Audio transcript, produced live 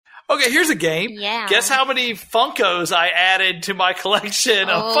Okay, here's a game. Yeah. Guess how many Funkos I added to my collection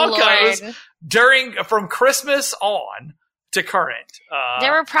of Funkos from Christmas on to current.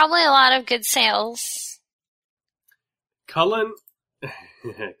 There were probably a lot of good sales. Cullen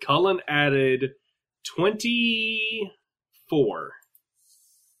added 24.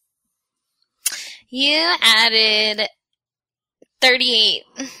 You added 38.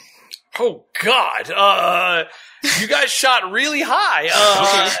 Oh, God. You guys shot really high.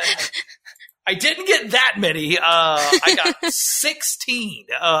 I didn't get that many. I got 16.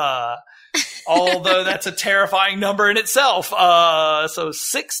 Although that's a terrifying number in itself. So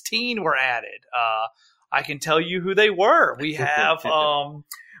 16 were added. I can tell you who they were. We have the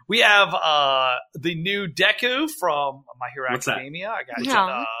new Deku from My Hero Academia. I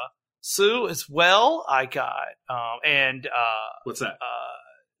got Sue as well. I got what's that?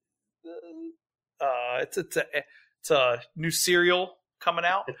 It's a new cereal coming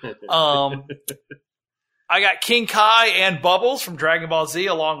out. I got King Kai and Bubbles from Dragon Ball Z,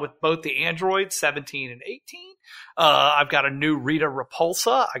 along with both the androids 17 and 18. I've got a new Rita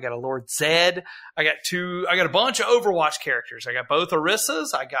Repulsa. I got a Lord Zed. I got a bunch of Overwatch characters. I got both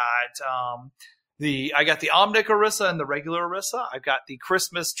Orissas. I got the Omnic Orissa and the regular Orissa. I've got the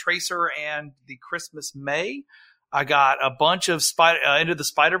Christmas Tracer and the Christmas May. I got a bunch of Into the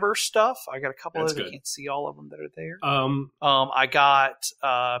Spider-Verse stuff. I got a couple of them. I can't see all of them that are there. I got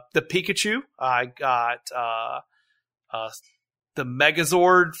the Pikachu. I got the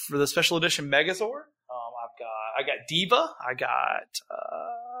Megazord for the special edition Megazord. I got Diva. I got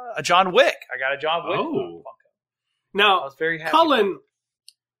a John Wick. I got a John Wick. Oh, now I was very happy. Cullen,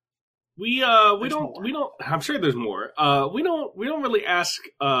 we don't. I'm sure there's more. We don't really ask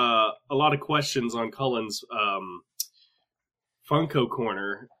a lot of questions on Cullen's Funko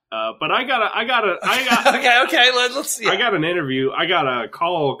Corner. But I got okay. Let's see. I got an interview. I got a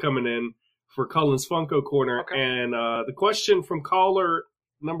call coming in for Cullen's Funko Corner, and the question from caller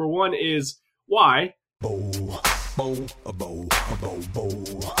number 1 is why.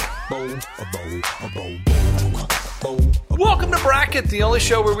 Welcome to Bracket, the only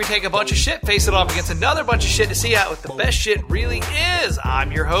show where we take a bunch of shit, face it off against another bunch of shit to see what the best shit really is.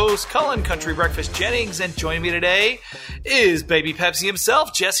 I'm your host, Cullen Country Breakfast Jennings, and joining me today is Baby Pepsi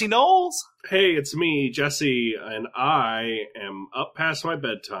himself, Jesse Knowles. Hey, it's me, Jesse, and I am up past my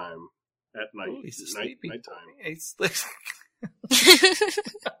bedtime at night. Ooh, he's a sleepy nighttime.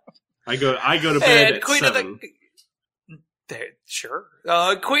 I go to bed at 7. Sure.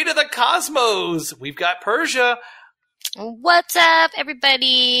 Queen of the Cosmos. We've got Persia. What's up,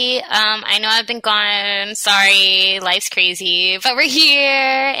 everybody? I know I've been gone. Sorry, life's crazy, but we're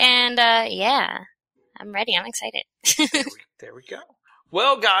here, and yeah, I'm ready. I'm excited. There we go.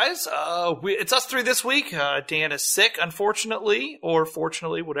 Well, guys, it's us three this week. Dan is sick, unfortunately, or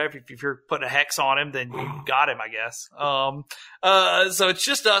fortunately, whatever. If you're putting a hex on him, then you got him, I guess. So it's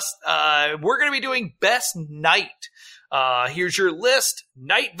just us. We're going to be doing Best Night. Here's your list: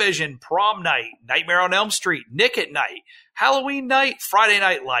 Night Vision, Prom Night, Nightmare on Elm Street, Nick at Night, Halloween Night, Friday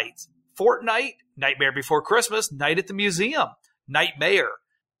Night Lights, Fortnite, Nightmare Before Christmas, Night at the Museum, Nightmare,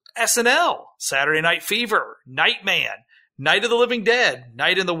 SNL, Saturday Night Fever, Nightman, Night of the Living Dead,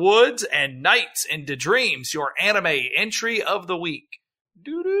 Night in the Woods, and Nights into Dreams, your anime entry of the week.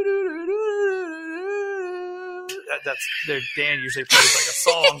 That's there. Dan usually plays like a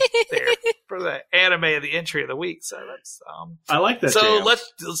song there for the anime of the entry of the week. So that's I like that. So jam.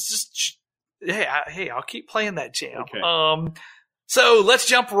 let's just hey, I'll keep playing that jam. Okay. So let's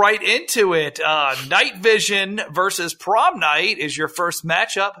jump right into it. Night Vision versus Prom Night is your first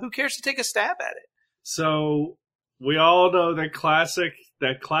matchup. Who cares to take a stab at it? So we all know that classic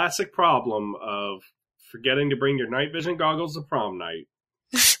problem of forgetting to bring your night vision goggles to prom night.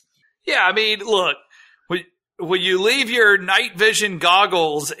 Yeah, I mean, look. Will you leave your night vision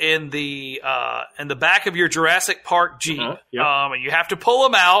goggles in the back of your Jurassic Park Jeep? Yep. And you have to pull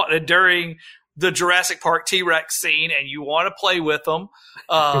them out during the Jurassic Park T-Rex scene, and you want to play with them.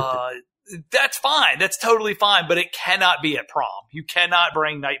 That's fine. That's totally fine. But it cannot be at prom. You cannot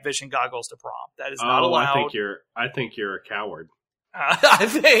bring night vision goggles to prom. That is not allowed. I think you're a coward.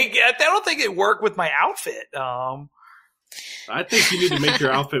 I don't think it worked with my outfit. I think you need to make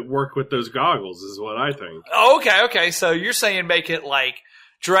your outfit work with those goggles is what I think. Okay. So you're saying make it like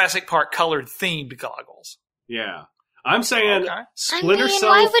Jurassic Park colored themed goggles. Yeah. I'm saying Splinter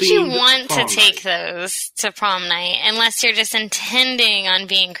Cell why would you themed want to prom take night. those to prom night unless you're just intending on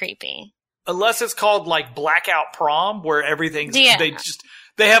being creepy? Unless it's called like blackout prom where everything's Yeah.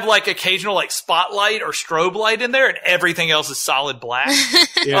 they have like occasional like spotlight or strobe light in there and everything else is solid black.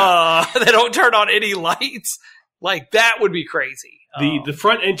 Yeah. They don't turn on any lights. Like, that would be crazy. The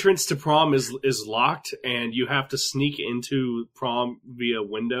front entrance to prom is locked, and you have to sneak into prom via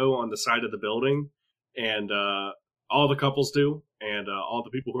window on the side of the building, and all the couples do, and all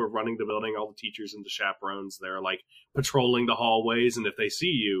the people who are running the building, all the teachers and the chaperones, they're like patrolling the hallways, and if they see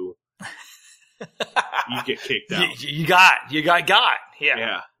you, you get kicked out. You got. Yeah.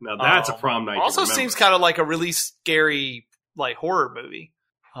 Yeah. Now that's a prom night. Also seems kind of like a really scary, like, horror movie.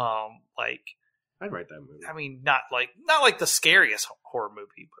 Like, I'd write that movie. I mean, not like the scariest horror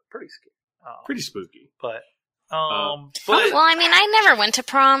movie, but pretty scary. Pretty spooky. But well, I mean, I never went to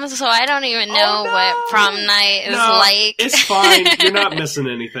prom, so I don't even know what prom night is like. It's fine. You're not missing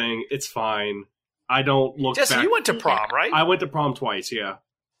anything. It's fine. I don't look Jesse, back. you went to prom, right? I went to prom twice, yeah.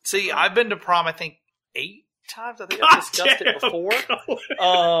 See, I've been to prom, I think, 8 times. I think I've discussed it before.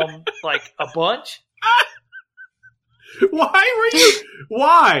 Like, a bunch.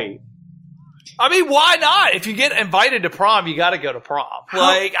 Why? I mean, why not? If you get invited to prom, you got to go to prom.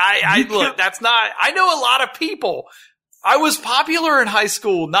 Like, look, that's not, I know a lot of people. I was popular in high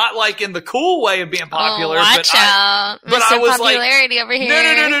school, not like in the cool way of being popular. Watch out. Mr. I was popularity over here.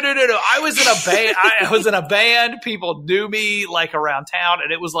 No. I was in a band. I was in a band. People knew me like around town,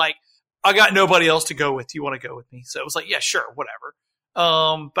 and it was like, I got nobody else to go with. Do you want to go with me? So it was like, yeah, sure, whatever.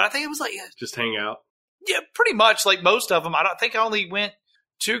 But I think it was like, just hang out. Yeah, pretty much like most of them. I don't think I only went.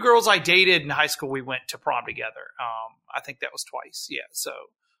 2 girls I dated in high school, we went to prom together. I think that was twice. Yeah. So,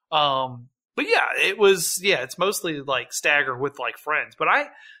 but yeah, it's mostly like staggered with like friends, but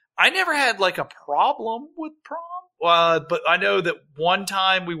I never had like a problem with prom. But I know that one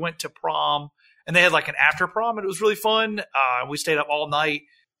time we went to prom and they had like an after prom and it was really fun. We stayed up all night.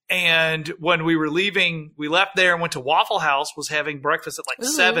 And when we were leaving, we left there and went to Waffle House, was having breakfast at like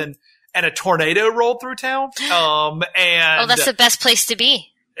 7, and a tornado rolled through town. And that's the best place to be.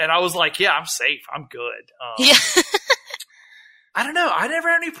 And I was like, yeah, I'm safe. I'm good. Yeah. I don't know. I never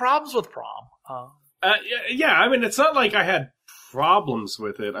had any problems with prom. Yeah, I mean, it's not like I had problems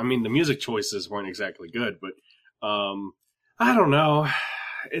with it. I mean, the music choices weren't exactly good, but I don't know.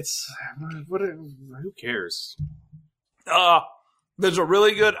 Who cares? There's a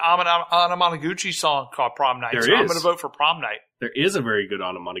really good Anamanaguchi song called Prom Night. I'm going to vote for Prom Night. There is a very good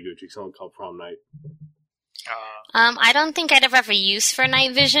Anamanaguchi song called Prom Night. I don't think I'd ever have a use for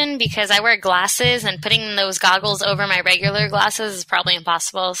night vision because I wear glasses and putting those goggles over my regular glasses is probably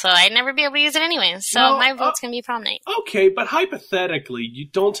impossible. So I'd never be able to use it anyway. So my vote's going to be prom night. Okay, but hypothetically, you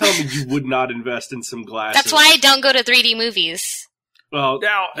don't tell me you would not invest in some glasses. That's why I don't go to 3D movies. Well,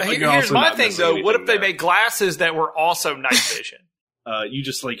 now, here's my thing, though. What if they made glasses that were also night vision? You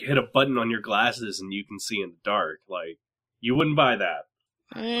just, like, hit a button on your glasses and you can see in the dark. Like, you wouldn't buy that.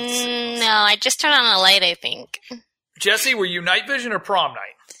 No, I just turn on a light, I think. Jesse, were you night vision or prom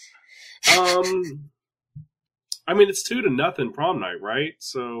night? I mean, it's 2-0 prom night, right?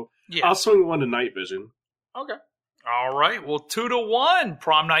 So yeah. I'll swing 1 to night vision. Okay. All right. Well, 2-1.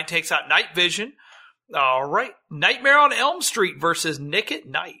 Prom night takes out night vision. All right. Nightmare on Elm Street versus Nick at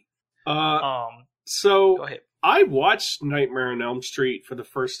Night. So go ahead. I watched Nightmare on Elm Street for the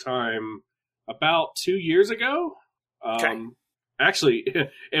first time about 2 years ago. Okay. Actually,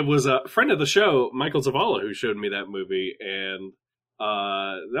 it was a friend of the show, Michael Zavala, who showed me that movie, and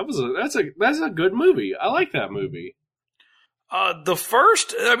that's a good movie. I like that movie.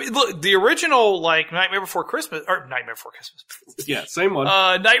 The original, like, Nightmare Before Christmas. Yeah, same one.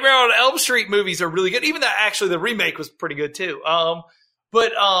 Nightmare on Elm Street movies are really good. Even the remake was pretty good too.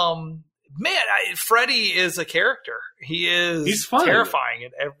 Man, Freddy is a character. He's fun. Terrifying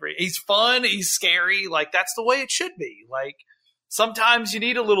he's fun, he's scary. Like, that's the way it should be. Like, sometimes you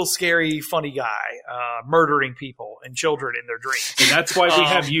need a little scary, funny guy murdering people and children in their dreams. And that's why we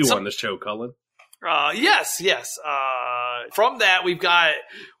have you on the show, Cullen. Yes. From that, we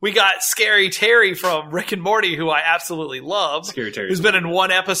got Scary Terry from Rick and Morty, who I absolutely love. Scary Terry, who's been in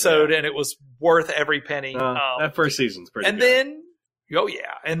one episode, and it was worth every penny. That first season's pretty good.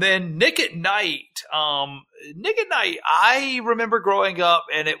 And then Nick at Night. Nick at Night, I remember growing up,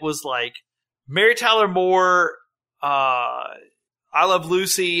 and it was like Mary Tyler Moore, I Love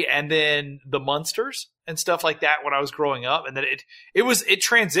Lucy, and then The Munsters and stuff like that when I was growing up. And then it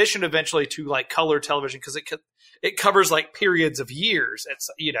transitioned eventually to like color television because it covers like periods of years,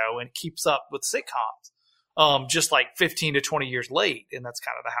 and keeps up with sitcoms, just like 15 to 20 years late. And that's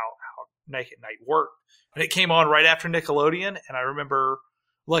kind of how Nick at Night worked. And it came on right after Nickelodeon. And I remember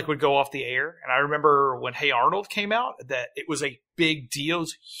like would go off the air. And I remember when Hey Arnold came out that it was a big deal. It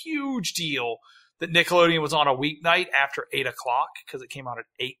was a huge deal that Nickelodeon was on a weeknight after 8 o'clock because it came out at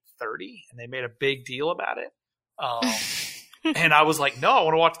 8:30, and they made a big deal about it. And I was like, no, I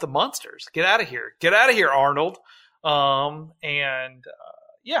want to watch The Munsters. Get out of here, Arnold. And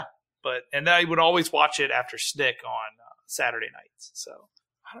I would always watch it after Snick on Saturday nights. So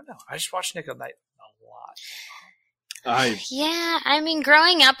I don't know. I just watch Nick at Night a lot. Yeah, I mean,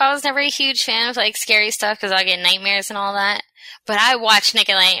 growing up, I was never a huge fan of like scary stuff because I get nightmares and all that. But I watched Nick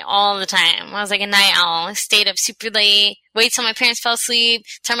at Night all the time. I was like a night owl. I stayed up super late, wait till my parents fell asleep,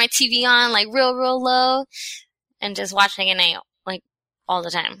 turn my TV on like real low, and just watch Nick at Night like all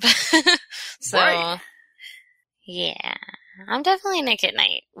the time. So, right. Yeah, I'm definitely Nick at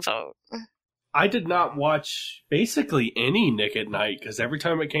Night vote. I did not watch basically any Nick at Night because every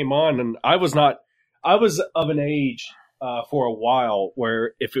time it came on, and I was of an age for a while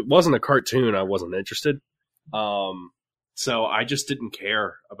where if it wasn't a cartoon, I wasn't interested. So I just didn't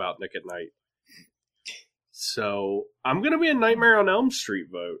care about Nick at Night. So I'm going to be a Nightmare on Elm Street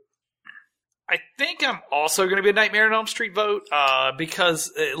vote. I think I'm also going to be a Nightmare on Elm Street vote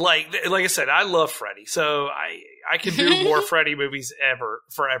because, like I said, I love Freddy. So I can do more Freddy movies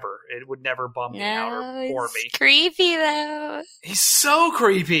forever. It would never bum me out or bore me. Creepy, though. He's so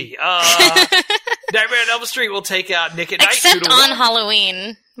creepy. Nightmare on Elm Street will take out Nick at Night. Except on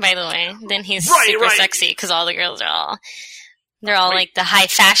Halloween, by the way. Then he's super sexy because all the girls are they're all like the high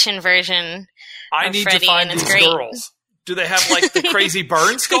fashion version I of need Freddy, to find and it's these great. Girls. Do they have like the crazy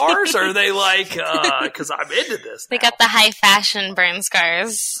burn scars, or are they like? Because I'm into this. They got the high fashion burn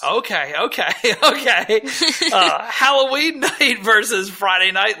scars. Okay. Halloween Night versus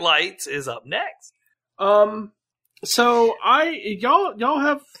Friday Night Lights is up next. So y'all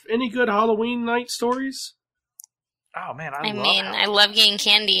have any good Halloween night stories? Oh man, I love getting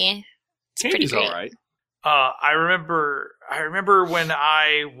candy. It's Candy's pretty great. all right. I remember when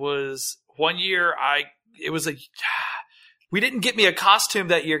I was one year. We didn't get me a costume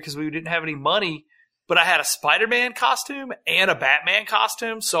that year because we didn't have any money. But I had a Spider-Man costume and a Batman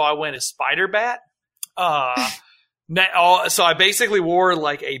costume, so I went as Spider-Bat. So I basically wore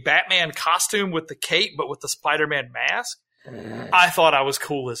like a Batman costume with the cape, but with the Spider-Man mask. I thought I was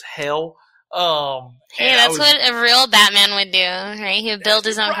cool as hell. Hey, that's what a real Batman would do, right? He would build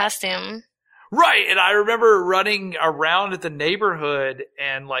his own costume. Right, and I remember running around at the neighborhood,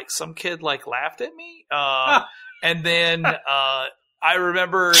 and like some kid like laughed at me. And then I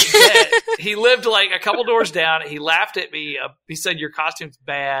remember that he lived like a couple doors down. He laughed at me. He said, "Your costume's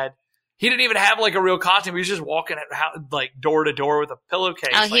bad." He didn't even have like a real costume. He was just walking like door to door with a pillowcase.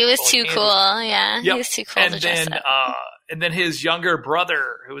 Oh, he was too cool. Yeah, yep. He was too cool to dress up. And then his younger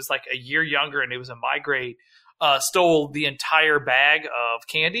brother, who was like a year younger and he was in my grade, stole the entire bag of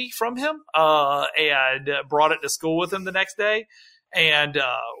candy from him and brought it to school with him the next day. And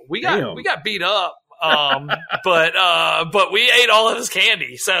we got beat up. But we ate all of his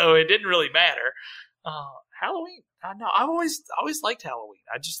candy, so it didn't really matter. Halloween. No, I've always liked Halloween.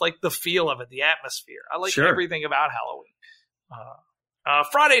 I just like the feel of it, the atmosphere. I like everything about Halloween.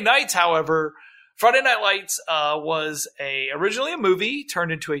 Friday nights, however, Friday Night Lights was originally a movie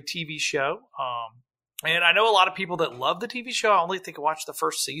turned into a TV show. And I know a lot of people that love the TV show. I only think I watched the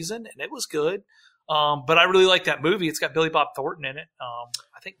first season, and it was good. But I really like that movie. It's got Billy Bob Thornton in it.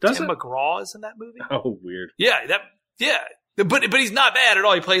 I think Tim McGraw is in that movie. Oh, weird. Yeah, but he's not bad at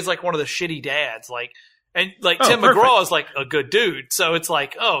all. He plays like one of the shitty dads, Tim McGraw is like a good dude. So it's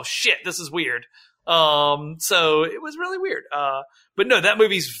like, oh shit, this is weird. So it was really weird. But no, that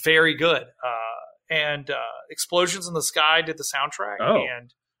movie's very good. And Explosions in the Sky did the soundtrack,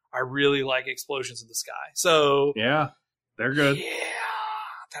 and I really like Explosions in the Sky. So yeah, they're good. Yeah,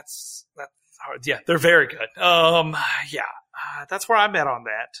 that's. Yeah, they're very good. That's where I'm at on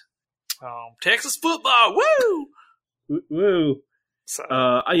that. Texas football, woo, woo. So,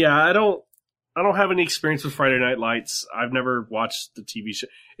 I don't have any experience with Friday Night Lights. I've never watched the TV show.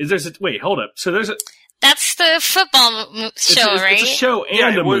 Wait, hold up. So that's the football show, right? It's a show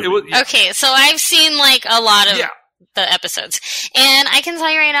and a movie. Okay, so I've seen like a lot of the episodes, and I can tell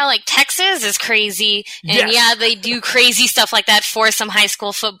you right now, like Texas is crazy, and they do crazy stuff like that for some high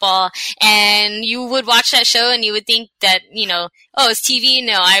school football, and you would watch that show and you would think that, it's TV.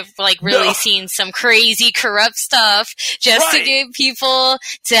 No, I've like really seen some crazy corrupt stuff just to get people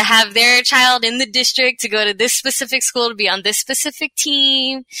to have their child in the district to go to this specific school to be on this specific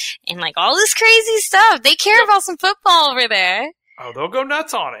team, and like all this crazy stuff. They care about some football over there. Oh, they'll go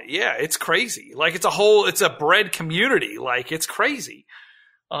nuts on it. Yeah, it's crazy. Like it's a bred community. Like it's crazy.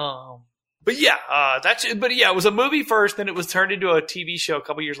 But it was a movie first, then it was turned into a TV show a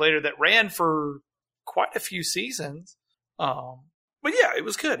couple years later that ran for quite a few seasons. But yeah, it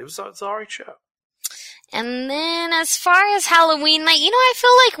was good. It's an alright show. And then as far as Halloween night, I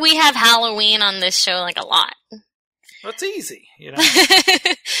feel like we have Halloween on this show like a lot. That's easy, you know.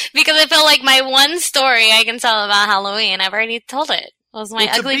 Because I feel like my one story I can tell about Halloween, I've already told it. It was my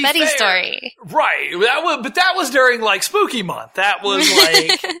Ugly Betty story. Right. But that was during, like, Spooky Month. That was,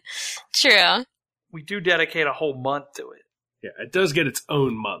 like... True. We do dedicate a whole month to it. Yeah, it does get its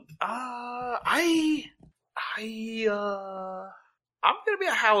own month. I'm gonna be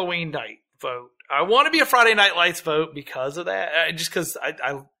a Halloween night vote. I want to be a Friday Night Lights vote because of that. Just because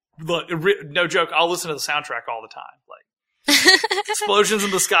I look, no joke, I'll listen to the soundtrack all the time. Like, Explosions in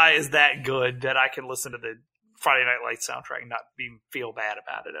the Sky is that good that I can listen to the Friday Night Lights soundtrack and not feel bad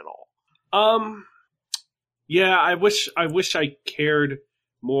about it at all. Yeah, I wish I cared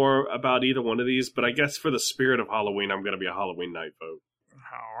more about either one of these, but I guess for the spirit of Halloween, I'm going to be a Halloween night vote.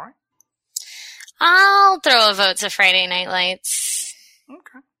 All right. I'll throw a vote to Friday Night Lights.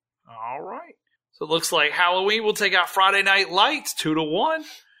 Okay. All right. So it looks like Halloween will take out Friday Night Lights 2-1.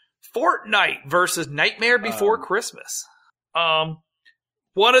 Fortnite versus Nightmare Before Christmas.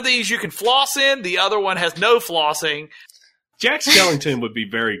 One of these you can floss in, the other one has no flossing. Jack Skellington would be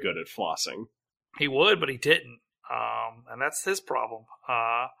very good at flossing. He would, but he didn't. And that's his problem.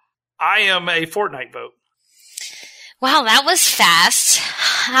 I am a Fortnite vote. Wow, that was fast.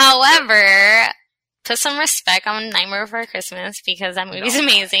 However, put some respect on Nightmare Before Christmas because that movie's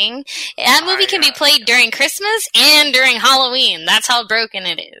amazing. That movie can be played during Christmas and during Halloween. That's how broken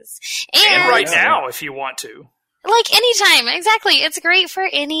it is. And right now, if you want to. Like, anytime. Exactly. It's great for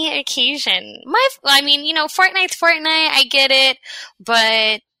any occasion. Fortnite's Fortnite. I get it.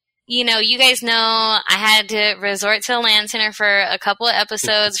 But, you guys know I had to resort to the LAN Center for a couple of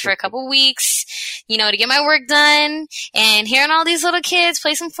episodes for a couple of weeks, to get my work done. And hearing all these little kids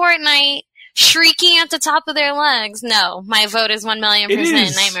play some Fortnite, shrieking at the top of their lungs. No, my vote is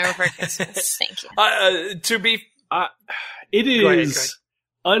 1,000,000% Nightmare Before Christmas. Thank you. It is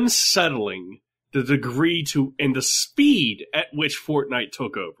unsettling the degree and the speed at which Fortnite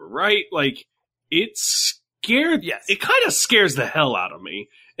took over, right? Like, it scared. Yes. It kind of scares the hell out of me,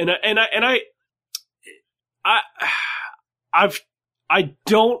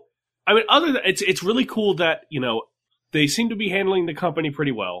 it's really cool that they seem to be handling the company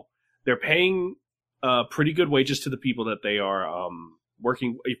pretty well. They're paying pretty good wages to the people that they are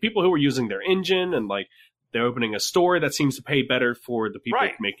working, people who are using their engine, and like they're opening a store that seems to pay better for the people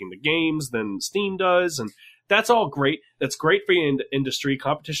making the games than Steam does, and that's all great. That's great for the industry.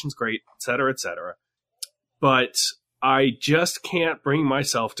 Competition's great, et cetera, et cetera. But I just can't bring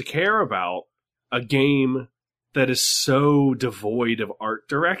myself to care about a game that is so devoid of art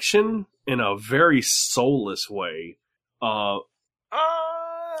direction in a very soulless way. I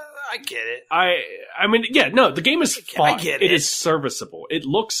get it. The game is fine. I get it. It is serviceable. It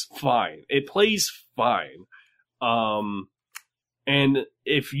looks fine. It plays fine. And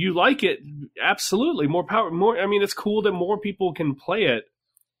if you like it, absolutely, more power. It's cool that more people can play it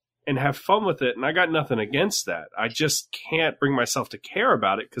and have fun with it, and I got nothing against that. I just can't bring myself to care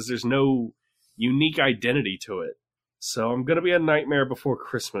about it because there's no unique identity to it. So I'm going to be a Nightmare Before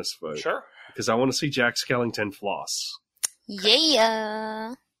Christmas vote. Sure. Because I want to see Jack Skellington floss.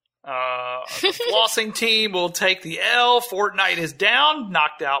 Yeah. The flossing team will take the L. Fortnite is down,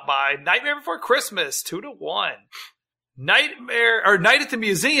 knocked out by Nightmare Before Christmas, 2-1. Night at the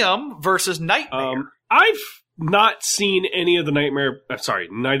Museum versus Nightmare. I've not seen any of the Night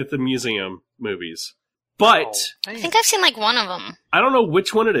at the Museum movies, but I think I've seen like one of them. I don't know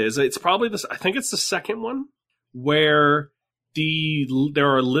which one it is. It's probably this. I think it's the second one where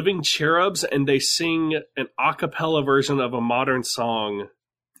there are living cherubs and they sing an a cappella version of a modern song.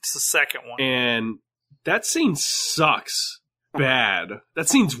 It's the second one. And that scene sucks bad. That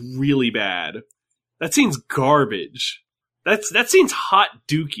scene's really bad. That scene's garbage. That scene's hot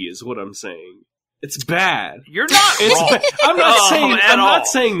dookie is what I'm saying. It's bad. You're not wrong. I'm not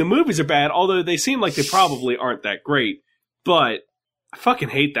saying the movies are bad, although they seem like they probably aren't that great. But I fucking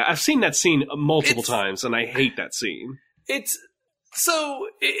hate that. I've seen that scene multiple times, and I hate that scene. It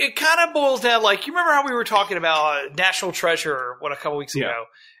kind of boils down, like, you remember how we were talking about National Treasure, a couple weeks ago?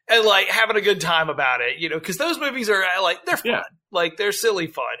 And, like, having a good time about it, because those movies are, like, they're fun. Yeah. Like, they're silly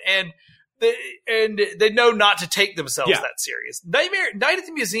fun. And they know not to take themselves that serious. Night at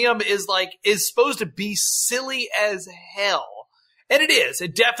the Museum is supposed to be silly as hell. And it is.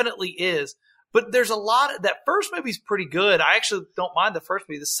 It definitely is. But there's a lot of, that first movie's pretty good. I actually don't mind the first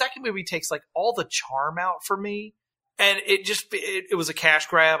movie. The second movie takes, like, all the charm out for me. And it was a cash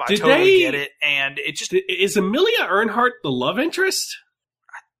grab. I totally get it. And it just... Is Amelia Earhart the love interest?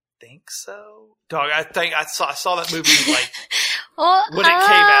 I think so. Dog, I saw that movie, like, when it came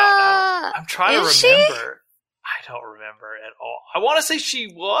out. I'm trying to remember. I don't remember at all. I want to say she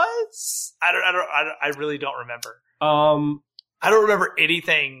was. I really don't remember. I don't remember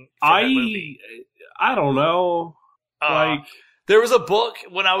anything from that movie. I don't know. There was a book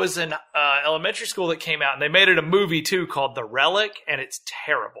when I was in elementary school that came out, and they made it a movie too called The Relic, and it's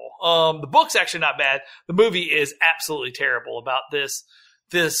terrible. The book's actually not bad. The movie is absolutely terrible about this.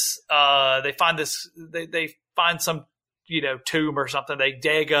 They find some, tomb or something. They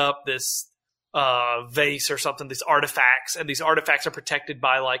dig up this vase or something, these artifacts, and these artifacts are protected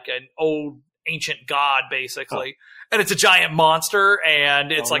by like an old ancient god, basically. And it's a giant monster,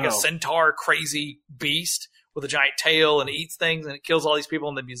 and it's a centaur crazy beast with a giant tail, and it eats things, and it kills all these people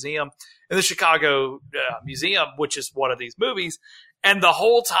in the museum, in the Chicago Museum, which is one of these movies. And the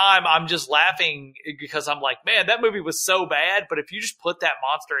whole time I'm just laughing because I'm like, man, that movie was so bad, but if you just put that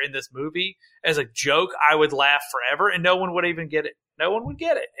monster in this movie as a joke, I would laugh forever, and no one would even get it. No one would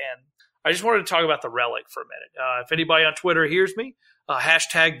get it. And I just wanted to talk about The Relic for a minute. If anybody on Twitter hears me,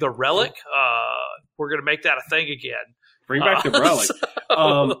 hashtag The Relic. We're going to make that a thing again. Bring back The Relic.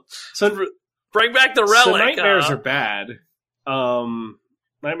 So bring back The Relic. So nightmares are bad.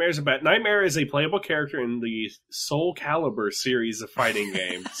 Nightmares are bad. Nightmare is a playable character in the Soul Calibur series of fighting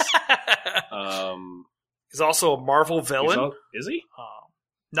games. He's also a Marvel villain. Is he?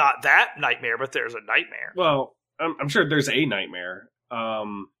 Not that Nightmare, but there's a Nightmare. Well, I'm sure there's a Nightmare.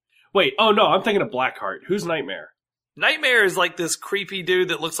 Wait, oh no, I'm thinking of Blackheart. Who's Nightmare? Nightmare is like this creepy dude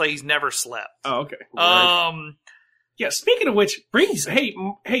that looks like he's never slept. Oh, okay. Yeah, speaking of which, hey,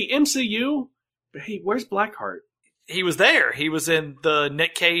 MCU, hey, where's Blackheart? He was there. He was in the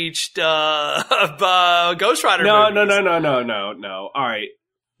Nick Cage Ghost Rider movies. No. All right.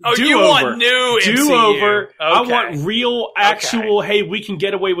 Oh, you want new MCU. Do-over. Okay. I want real, actual, hey, we can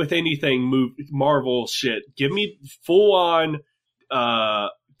get away with anything Marvel shit. Give me full-on,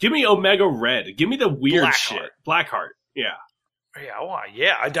 give me Omega Red. Give me the weird shit. Blackheart. Yeah.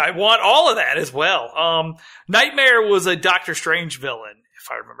 Yeah, I want all of that as well. Nightmare was a Doctor Strange villain,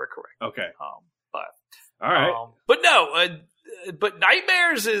 if I remember correctly. Okay. All right. But no, but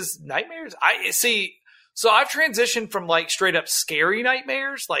Nightmares. I see. So I've transitioned from like straight up scary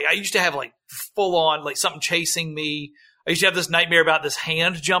nightmares. Like I used to have like full on like something chasing me. I used to have this nightmare about this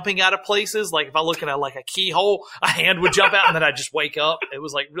hand jumping out of places. Like if I look at like a keyhole, a hand would jump out and then I'd just wake up. It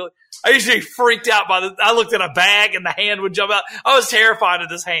was like really, I used to be freaked out I looked at a bag and the hand would jump out. I was terrified of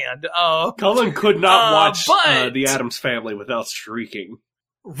this hand. Cullen could not watch The Addams Family without shrieking.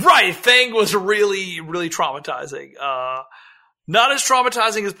 Right. Thing was really, really traumatizing. Not as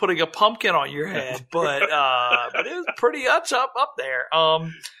traumatizing as putting a pumpkin on your head, but it was pretty up there.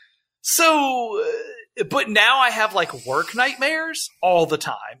 But now I have like work nightmares all the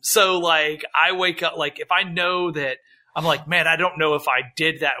time. So like I wake up, like if I know that I'm like, man, I don't know if I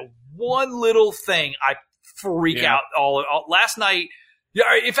did that one little thing, I freak out all last night.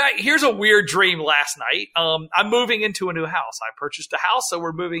 Yeah. In fact, here's a weird dream last night. I'm moving into a new house. I purchased a house, so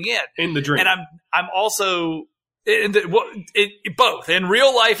we're moving in the dream. And I'm also both in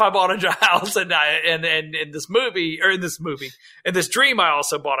real life. I bought a house, and in this dream, I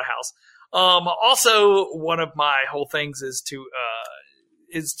also bought a house. Also, one of my whole things is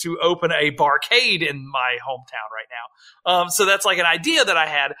to open a barcade in my hometown right now. So that's like an idea that I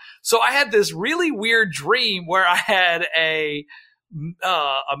had. So I had this really weird dream where I had a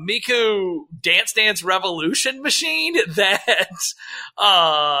Miku Dance Revolution machine that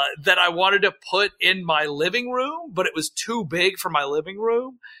I wanted to put in my living room, but it was too big for my living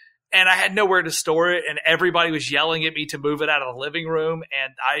room. And I had nowhere to store it, and everybody was yelling at me to move it out of the living room,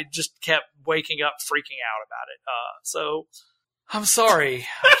 and I just kept waking up freaking out about it. So I'm sorry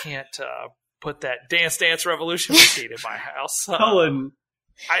I can't put that Dance Revolution machine in my house. Cullen,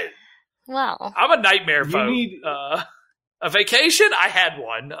 I'm a nightmare folk. A vacation? I had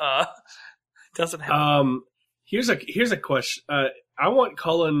one. Doesn't happen. Here's a question. I want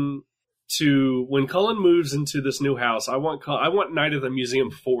Cullen to, when Cullen moves into this new house, I want Night of the Museum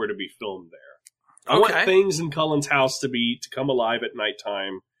 4 to be filmed there. I want things in Cullen's house to come alive at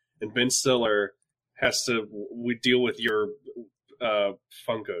nighttime, and Ben Stiller has to deal with your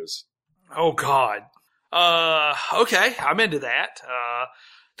Funkos. Oh God. Okay, I'm into that.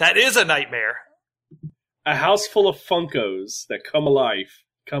 That is a nightmare. A house full of Funkos that come alive.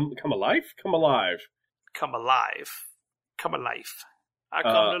 Come alive? Come alive. Come alive. Come alive. I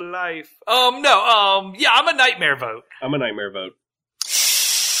come to life. Yeah, I'm a nightmare vote. I'm a nightmare vote.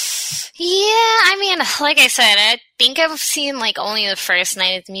 Yeah, I mean, like I said, I think I've seen like only the first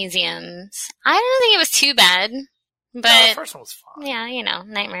Night at the Museums. I don't think it was too bad, but the first one was fine. Yeah,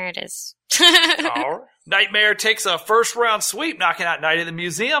 Nightmare it is. Nightmare takes a first round sweep, knocking out Night at the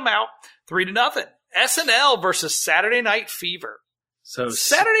Museum out 3-0. SNL versus Saturday Night Fever. So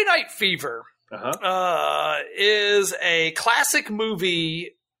Saturday Night Fever. is a classic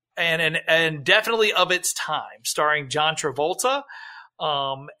movie and definitely of its time, starring John Travolta.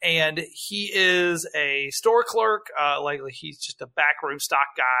 And he is a store clerk. He's just a backroom stock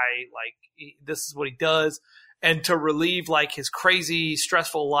guy. This is what he does. And to relieve his crazy,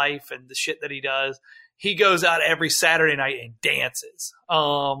 stressful life and the shit that he does, he goes out every Saturday night and dances.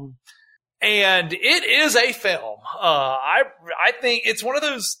 And it is a film. I think it's one of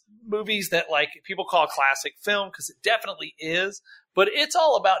those movies that people call a classic film because it definitely is. But it's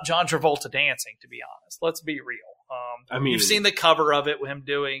all about John Travolta dancing, to be honest. Let's be real. You've seen the cover of it with him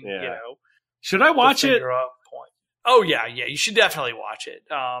doing, Should I watch it? Point. Oh, yeah. You should definitely watch it.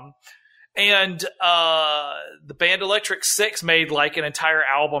 And the band Electric Six made an entire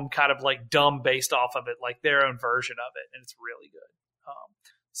album kind of dumb based off of it, their own version of it. And it's really good.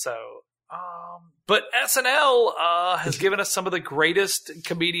 But SNL has given us some of the greatest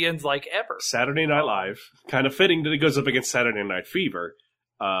comedians ever. Saturday Night Live. Kind of fitting that it goes up against Saturday Night Fever.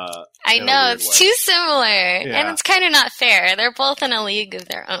 I know, it's too similar. Yeah. And it's kind of not fair. They're both in a league of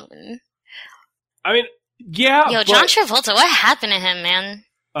their own. I mean, yeah. Yo, John Travolta, what happened to him, man?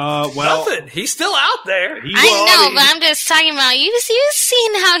 Nothing. He's still out there. But I'm just talking about, you've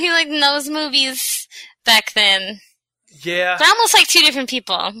seen how he in those movies back then. Yeah. They're almost like two different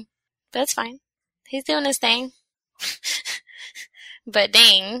people. That's fine. He's doing his thing. But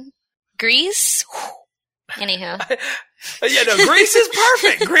dang. Grease? Anywho. Grease is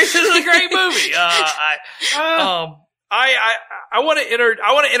perfect. Grease is a great movie. I want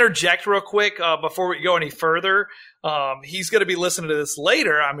to interject real quick before we go any further. He's going to be listening to this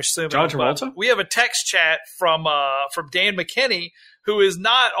later, I'm assuming. John Travolta? We have a text chat from Dan McKinney, who is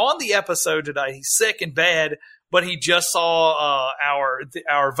not on the episode today. He's sick in bed, but he just saw our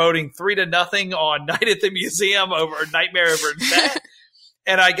voting 3-0 on Night at the Museum over Nightmare Over That.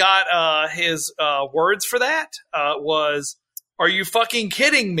 And I got his words for that was, "Are you fucking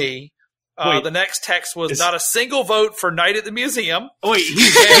kidding me?" The next text was, "Not a single vote for Night at the Museum." Wait,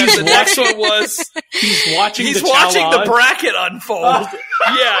 the next one was, he's watching the bracket unfold.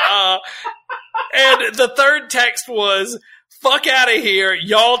 And the third text was, "Fuck out of here,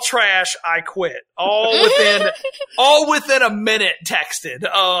 y'all trash, I quit." All within a minute texted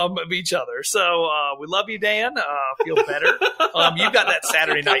of each other. So we love you, Dan. Feel better. You've got that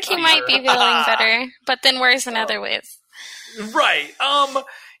Saturday night fever. He might be feeling better, but then worse in other ways. Right.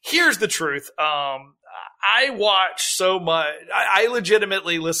 Here's the truth. I watch so much. I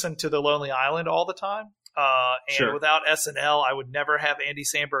legitimately listen to The Lonely Island all the time. And without SNL, I would never have Andy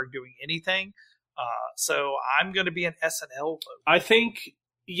Samberg doing anything. So I'm going to be an SNL vote. I think,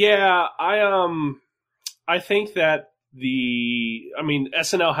 I think that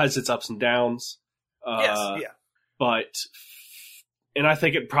SNL has its ups and downs. And I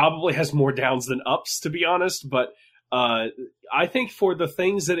think it probably has more downs than ups, to be honest. But I think for the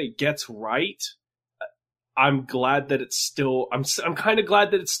things that it gets right, I'm glad that it's still. I'm kind of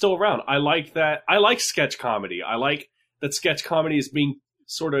glad that it's still around. I like that. I like sketch comedy. I like that sketch comedy is being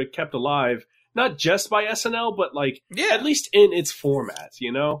sort of kept alive. Not just by SNL, but at least in its format,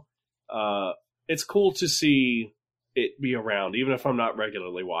 it's cool to see it be around, even if I'm not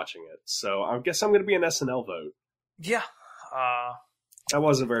regularly watching it. So I guess I'm going to be an SNL vote. Yeah. That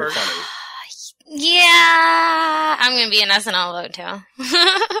wasn't very funny. Yeah, I'm going to be an SNL vote, too.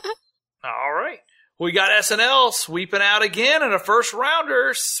 All right. We got SNL sweeping out again in a first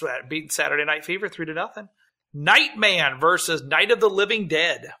rounder, beating Saturday Night Fever 3-0. Nightman versus Night of the Living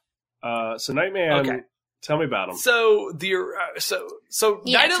Dead. So Nightman, tell me about him. So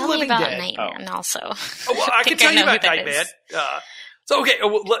Night of the Living Dead. Nightman also. I can tell you about Nightman.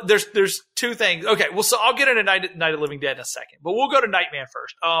 There's two things. Okay, well, so I'll get into Night of the Living Dead in a second, but we'll go to Nightman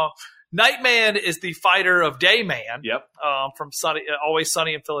first. Nightman is the fighter of Dayman. Yep. From Always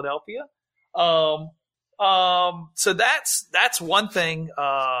Sunny in Philadelphia. So that's one thing,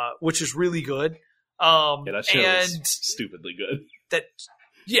 which is really good. That show is stupidly good.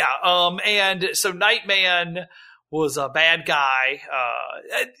 And so Nightman was a bad guy.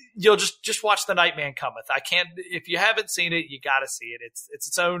 You'll just watch The Nightman Cometh. If you haven't seen it, you gotta see it. It's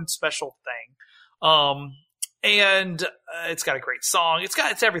its own special thing. And it's got a great song. It's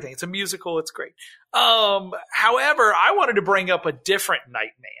everything. It's a musical. It's great. However, I wanted to bring up a different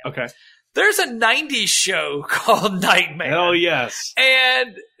Nightman. Okay. There's a 90s show called Nightman. Hell yes.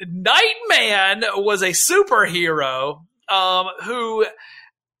 And Nightman was a superhero who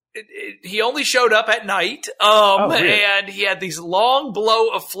he only showed up at night. And he had these long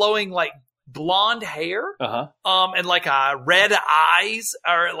flowing blonde hair. And red eyes,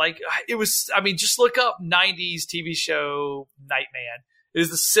 or it was, just look up 90s TV show Nightman. It is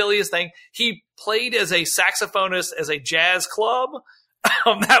the silliest thing. He played as a saxophonist as a jazz club.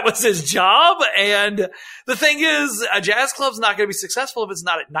 That was his job. And the thing is, a jazz club's not going to be successful if it's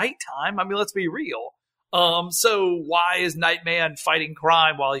not at nighttime. I mean, let's be real. So why is Nightman fighting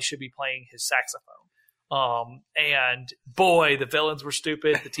crime while he should be playing his saxophone? And boy, the villains were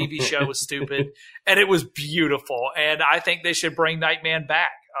stupid. The TV show was stupid, and it was beautiful. And I think they should bring Nightman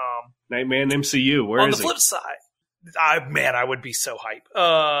back. Nightman MCU. Where is he? On the flip side, I would be so hype.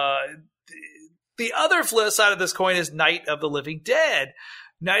 The other flip side of this coin is Night of the Living Dead.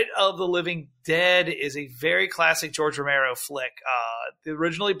 Night of the Living Dead is a very classic George Romero flick.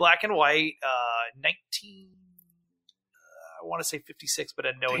 Originally black and white, I want to say 56, but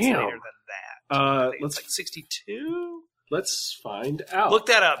I know it's later than that. Let's like 62. Let's find out. Look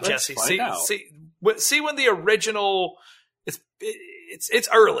that up, Jesse. See when the original. It's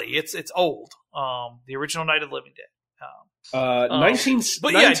early. It's old. The original Night of the Living Dead.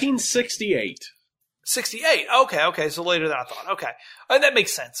 1968. 68. Okay. So later than I thought. Okay. That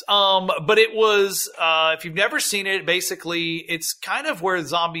makes sense. But it was, if you've never seen it, basically it's kind of where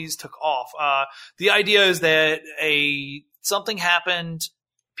zombies took off. The idea is that something happened.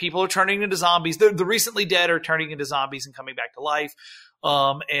 People are turning into zombies. The recently dead are turning into zombies and coming back to life,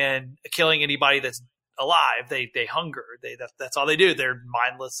 and killing anybody that's alive. They hunger. That's all they do. They're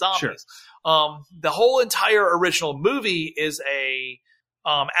mindless zombies. Sure. The whole entire original movie is a,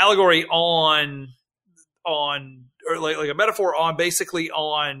 allegory on or like a metaphor on basically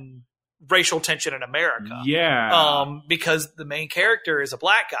on racial tension in America. Yeah. Because the main character is a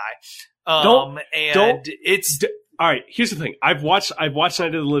black guy. All right, here's the thing. I've watched Night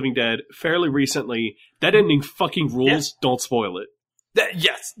of the Living Dead fairly recently. That ending fucking rules. Yeah. Don't spoil it.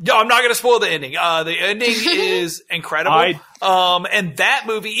 Yes. No, I'm not going to spoil the ending. The ending is incredible. And that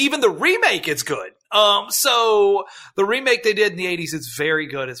movie, even the remake, is good. So the remake they did in the 80s is very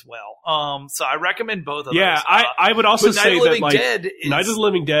good as well. So I recommend both of those. Yeah, I would also say that like Night of the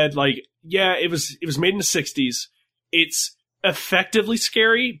Living Dead, like, yeah, it was made in the 60s. It's effectively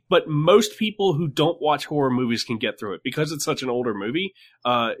scary, but most people who don't watch horror movies can get through it because it's such an older movie.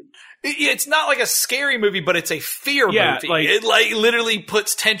 It's not like a scary movie, but it's a fear movie. Like, it like literally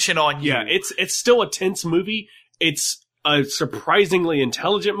puts tension on you. Yeah, it's still a tense movie. It's a surprisingly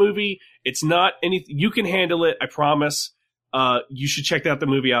intelligent movie. It's not anything. You can handle it, I promise. You should check the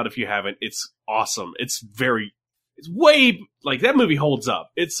movie out if you haven't. It's awesome. It's way, like, that movie holds up.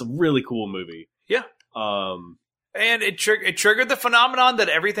 It's a really cool movie. Yeah. And it triggered the phenomenon that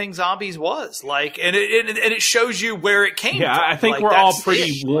everything zombies was like, and it shows you where it came from. Yeah, I think we're all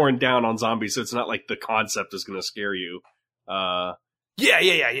pretty worn down on zombies, so it's not like the concept is going to scare you. Yeah.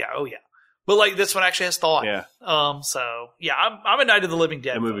 Oh yeah. But like this one actually has thought. Yeah. So yeah, I'm a Night of the Living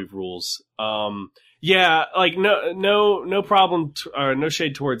Dead. That movie rules. Yeah, like no problem, or no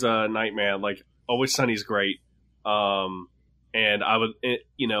shade towards Nightman. Like, Always Sunny's great. And I would,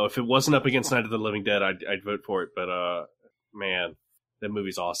 if it wasn't up against Night of the Living Dead, I'd vote for it. But man, that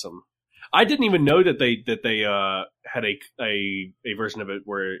movie's awesome. I didn't even know that they had a version of it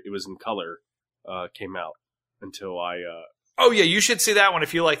where it was in color came out until I. Oh yeah, you should see that one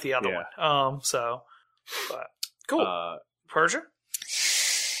if you like the other one. But cool. Persia.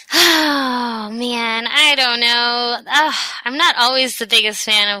 Oh man, I don't know. I'm not always the biggest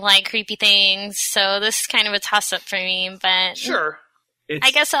fan of like creepy things, so this is kind of a toss up for me. But sure,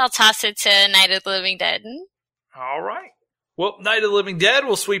 I guess I'll toss it to Night of the Living Dead. All right. Well, Night of the Living Dead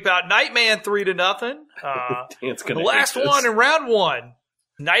will sweep out Nightman 3-0. The last one in round one.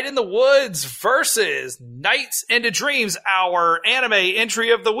 Night in the Woods versus Nights into Dreams, our anime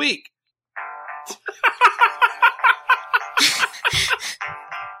entry of the week.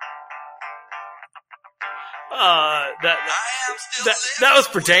 That was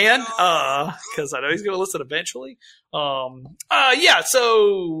for Dan, because I know he's going to listen eventually.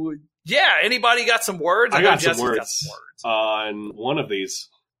 Anybody got some words? I got some words on one of these.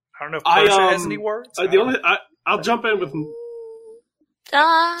 I don't know if Persia has any words. I'll jump in with.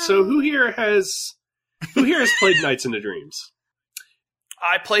 So who here has played Nights into Dreams?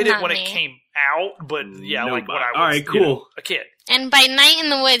 I played it when it came out, but yeah, Nobody. Like when I was all right, cool. A kid. And by Night in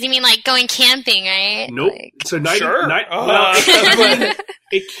the Woods, you mean like going camping, right? Nope. Like... So night.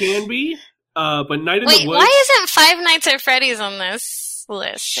 It can be, but Night in the Woods. Wait, why isn't Five Nights at Freddy's on this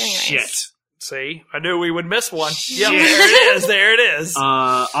list? Anyways. Shit. See, I knew we would miss one. Yep, there it is.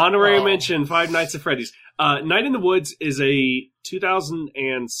 Honorary mention: Five Nights at Freddy's. Night in the Woods is a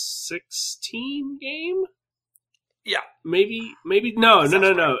 2016 game. Yeah, maybe no. I think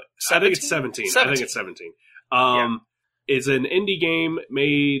it's 17. 17. I think it's 17. It's an indie game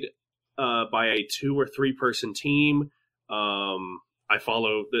made by a 2 or 3 person team. I I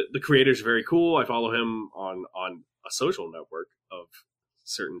follow the creator's very cool. I follow him on a social network of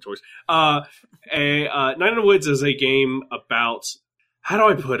certain choice. Night in the Woods is a game about, how do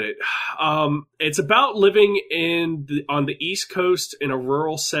I put it? It's about living on the East Coast in a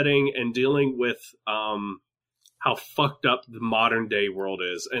rural setting and dealing with how fucked up the modern day world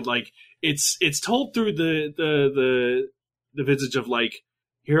is, and like it's told through the visage of like,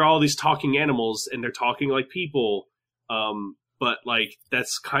 here are all these talking animals and they're talking like people, but like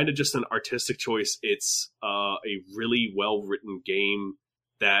that's kind of just an artistic choice. It's a really well written game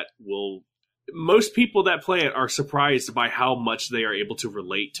that most people that play it are surprised by how much they are able to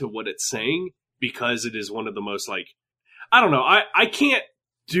relate to what it's saying, because it is one of the most, like, I don't know, I can't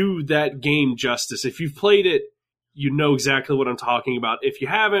do that game justice. If you've played it, you know exactly what I'm talking about. If you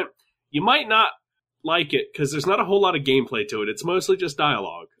haven't, you might not like it because there's not a whole lot of gameplay to it. It's mostly just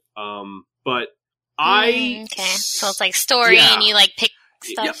dialogue. But okay, so it's like story, and you like pick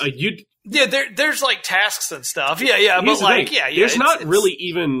stuff. There's like tasks and stuff. Yeah, but like, there's not really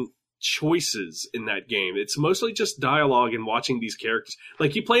even choices in that game. It's mostly just dialogue and watching these characters.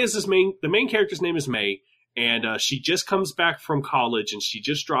 Like, you play as the main character's name is May. And she just comes back from college, and she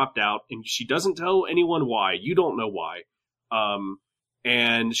just dropped out, and she doesn't tell anyone why. You don't know why.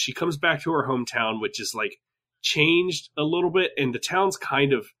 And she comes back to her hometown, which is like changed a little bit, and the town's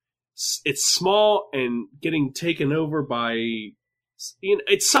kind of, it's small and getting taken over by,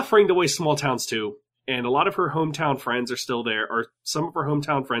 it's suffering the way small towns do. And a lot of her hometown friends are still there, or some of her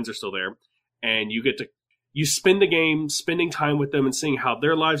hometown friends are still there, and you spend the game spending time with them and seeing how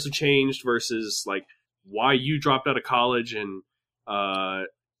their lives have changed versus like why you dropped out of college, and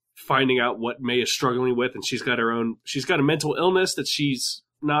finding out what May is struggling with. And she's got a mental illness that she's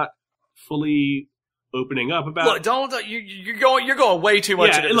not fully opening up about. Look, you're going way too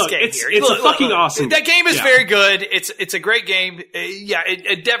much into this game here. It's fucking awesome. That game is very good. It's a great game.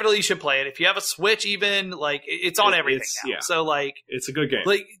 It definitely, you should play it. If you have a Switch, even, like, it's on everything now. Yeah. So like, it's a good game.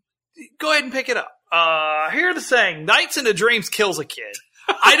 Like, go ahead and pick it up. Here's the saying: Nights into Dreams kills a kid.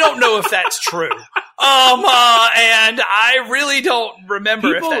 I don't know if that's true. And I really don't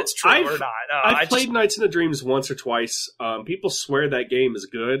remember if that's true or not. I've played Nights into Dreams once or twice. People swear that game is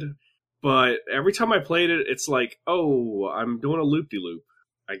good, but every time I played it, it's like, oh, I'm doing a loop-de-loop,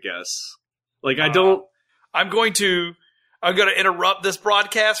 I guess. Like, I don't... I'm going to interrupt this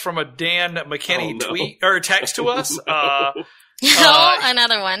broadcast from a Dan McKinney tweet or text to us.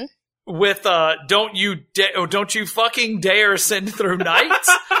 Another one. With don't you fucking dare send through nights.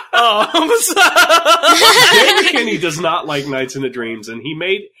 Dan McKinney does not like Nights into Dreams, and he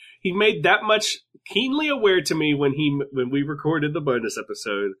made that much keenly aware to me when we recorded the bonus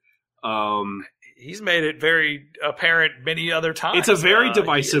episode. He's made it very apparent many other times. It's a very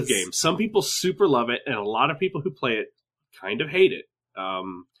divisive game. Some people super love it, and a lot of people who play it kind of hate it.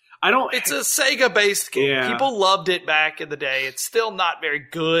 It's a Sega-based game. Yeah. People loved it back in the day. It's still not very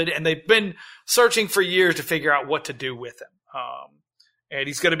good, and they've been searching for years to figure out what to do with him. And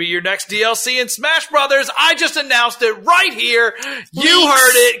he's going to be your next DLC in Smash Brothers. I just announced it right here. You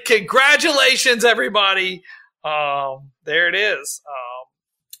heard it. Congratulations, everybody. There it is.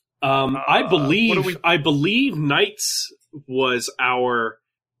 I believe Nights was our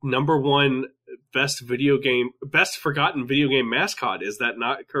number one best forgotten video game mascot. Is that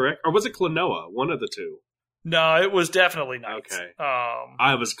not correct? Or was it Klonoa? One of the two. No, it was definitely Nights. Okay.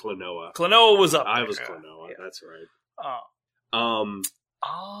 I was Klonoa. Klonoa was up. I was Klonoa. Yeah. That's right.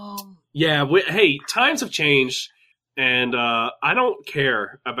 Hey, times have changed, and I don't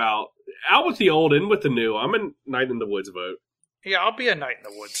care about out with the old, in with the new. I'm a Night in the Woods vote. Yeah, I'll be a Night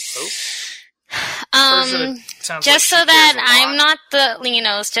in the Woods vote. Just so that I'm not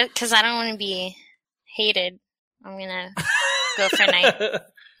just because I don't want to be hated, I'm gonna go for Night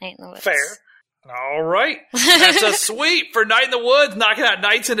in the Woods. Fair. All right. That's a sweep for Night in the Woods, knocking out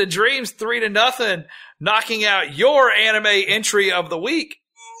Nights into Dreams 3-0, knocking out your anime entry of the week.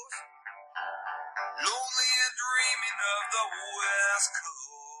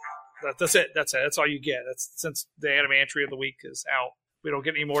 That's it. That's all you get. Since the anime entry of the week is out. We don't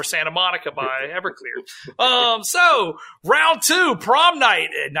get any more Santa Monica by Everclear. So, round 2, Prom Night,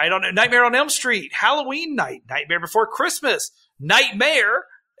 Nightmare on Elm Street, Halloween Night, Nightmare Before Christmas, Nightmare,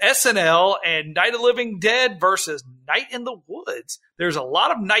 SNL, and Night of the Living Dead versus Night in the Woods. There's a lot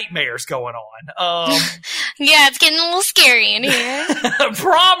of nightmares going on. Yeah, it's getting a little scary in here.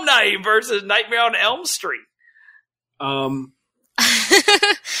 Prom Night versus Nightmare on Elm Street.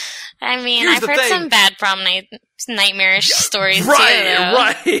 I mean, I've heard some bad prom night nightmarish stories too.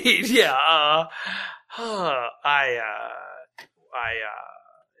 Right, yeah.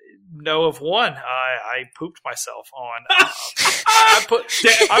 know of one. I pooped myself on. I pooped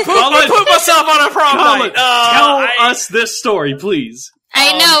myself on a prom night. Tell us this story, please.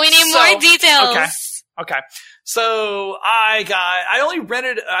 I know we need more details. Okay. So I only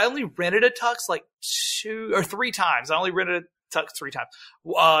rented a tux like 2 or 3 times. I only rented a tux 3 times.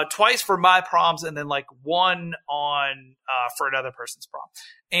 Twice for my proms, and then like one on for another person's prom.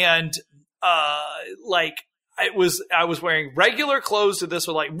 And I was wearing regular clothes to this,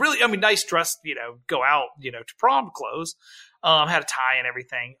 with like really, nice dress, go out, to prom clothes. Had a tie and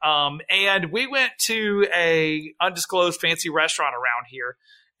everything. And we went to a undisclosed fancy restaurant around here,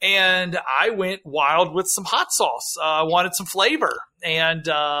 and I went wild with some hot sauce. Wanted some flavor, and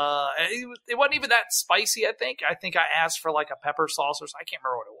it wasn't even that spicy. I think I asked for like a pepper sauce or something. I can't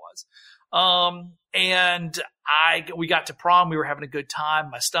remember what it was. And we got to prom. We were having a good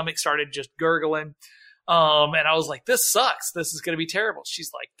time. My stomach started just gurgling. And I was like, this sucks. This is going to be terrible. She's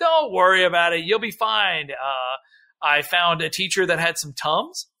like, don't worry about it. You'll be fine. I found a teacher that had some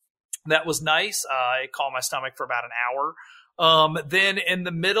Tums. That was nice. It calmed my stomach for about an hour. Then in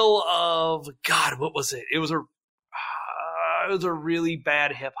the middle of, God, what was it? It was a really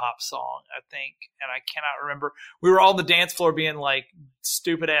bad hip hop song, I think. And I cannot remember. We were all on the dance floor being like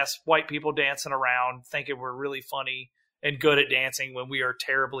stupid ass white people dancing around, thinking we're really funny and good at dancing when we are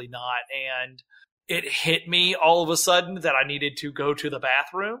terribly not. And it hit me all of a sudden that I needed to go to the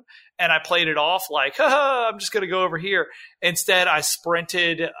bathroom, and I played it off like, I'm just going to go over here. Instead, I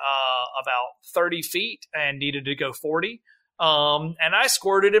sprinted about 30 feet and needed to go 40. And I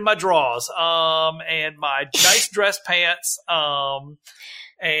squirted in my drawers and my nice dress pants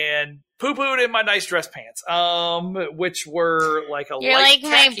and poo-pooed in my nice dress pants, which were like a You're light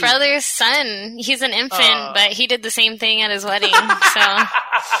like khaki. My brother's son. He's an infant, but he did the same thing at his wedding. So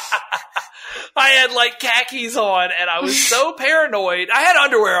I had like khakis on, and I was so paranoid. I had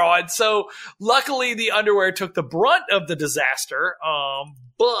underwear on, so luckily the underwear took the brunt of the disaster.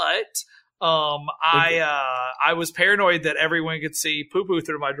 But I was paranoid that everyone could see poo-poo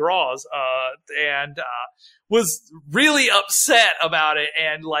through my drawers, and was really upset about it,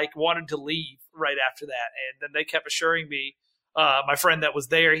 and like wanted to leave right after that. And then they kept assuring me, my friend that was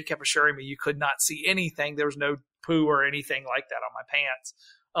there, he kept assuring me you could not see anything. There was no poo or anything like that on my pants.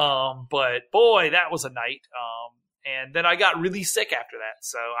 But boy, that was a night. And then I got really sick after that.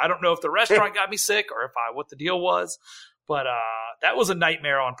 So I don't know if the restaurant got me sick or if what the deal was, but, that was a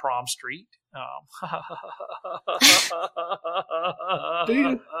nightmare on Prom Street. No,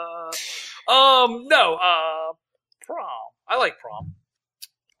 prom. I like prom.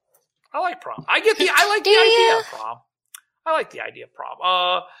 I like the idea of prom. I like the idea of prom.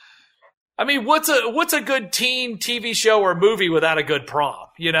 What's a good teen TV show or movie without a good prom?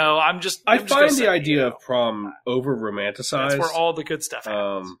 I find the idea of prom over romanticized. That's where all the good stuff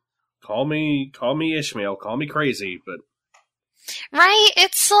happens. Call me Ishmael, call me crazy, but right,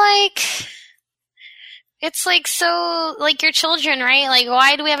 it's like so like your children, right? Like,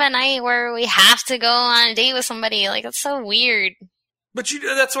 why do we have a night where we have to go on a date with somebody? Like, it's so weird. But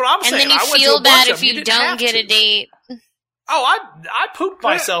that's what I'm saying. And then you feel bad if you don't get a date. Oh, I pooped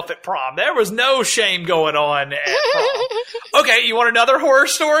myself at prom. There was no shame going on at prom. Okay, you want another horror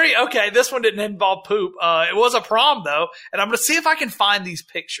story? Okay, this one didn't involve poop. It was a prom, though, and I'm going to see if I can find these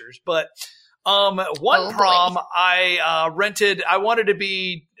pictures. But prom, I rented. I wanted to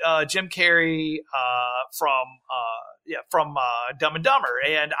be Jim Carrey from Dumb and Dumber,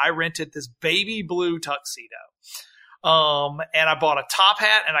 and I rented this baby blue tuxedo. And I bought a top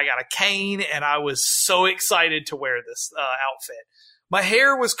hat and I got a cane, and I was so excited to wear this outfit. My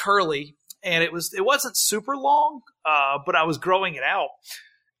hair was curly, and it wasn't super long, but I was growing it out,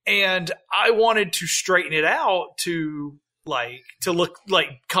 and I wanted to straighten it out to look like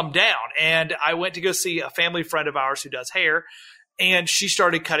come down. And I went to go see a family friend of ours who does hair, and she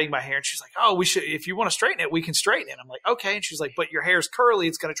started cutting my hair, and she's like, "Oh, we should, if you want to straighten it, we can straighten it." I'm like, "Okay." And she's like, "But your hair's curly.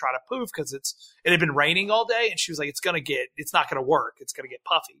 It's going to try to poof because it had been raining all day." And she was like, it's not going to work. It's going to get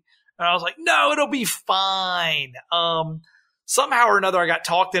puffy. And I was like, "No, it'll be fine." Somehow or another, I got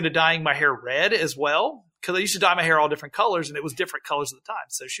talked into dyeing my hair red as well, because I used to dye my hair all different colors, and it was different colors at the time.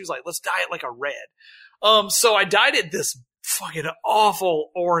 So she was like, "Let's dye it like a red." So I dyed it this fucking awful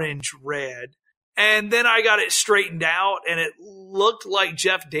orange red. And then I got it straightened out, and it looked like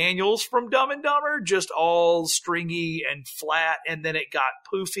Jeff Daniels from Dumb and Dumber, just all stringy and flat. And then it got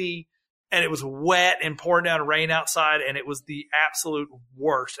poofy, and it was wet and pouring down rain outside, and it was the absolute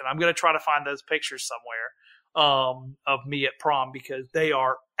worst. And I'm going to try to find those pictures somewhere of me at prom, because they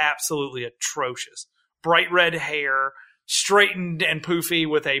are absolutely atrocious. Bright red hair, straightened and poofy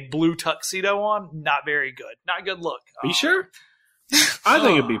with a blue tuxedo on. Not very good. Not a good look. Are you sure? I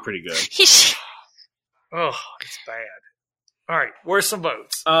think it'd be pretty good. Oh, it's bad. All right, where's some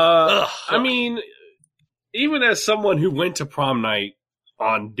votes? I mean, even as someone who went to prom night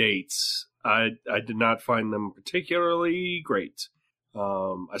on dates, I did not find them particularly great.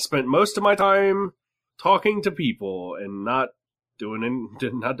 I spent most of my time talking to people and not doing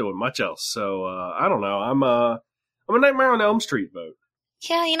much else. So I don't know. I'm a Nightmare on Elm Street vote.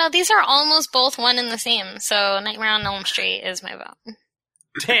 Yeah, these are almost both one and the same. So Nightmare on Elm Street is my vote.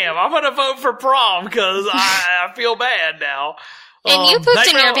 Damn, I'm gonna vote for prom because I feel bad now. And you pooped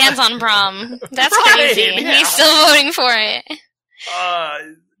in your pants on prom. That's crazy. Yeah. He's still voting for it.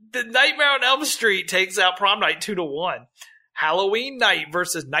 The Nightmare on Elm Street takes out prom night 2-1. Halloween Night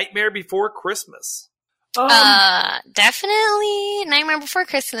versus Nightmare Before Christmas. Definitely Nightmare Before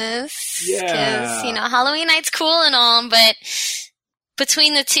Christmas. Yeah. Because, Halloween Night's cool and all, but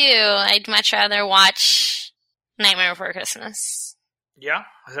between the two, I'd much rather watch Nightmare Before Christmas. Yeah?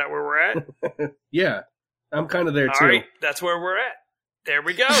 Is that where we're at? Yeah. I'm kind of there, too. All right, that's where we're at. There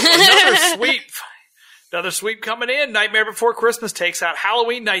we go. Another sweep coming in. Nightmare Before Christmas takes out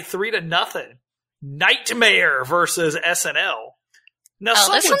Halloween Night 3-0. Nightmare versus SNL. Now,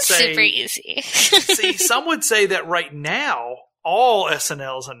 this one's super easy. See, some would say that right now, all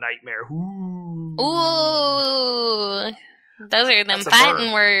SNL's a nightmare. Ooh. Those are them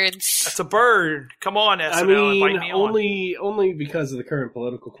fighting words. That's a bird. Come on, SNL. I mean, invite me on. only because of the current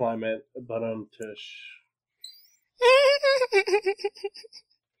political climate, but tush.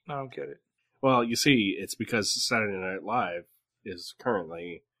 I don't get it. Well, you see, it's because Saturday Night Live is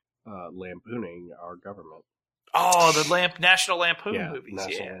currently lampooning our government. Oh, the National Lampoon movies.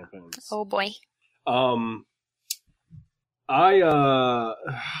 National Lampoons. Oh boy.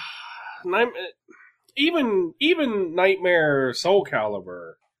 Even Nightmare Soul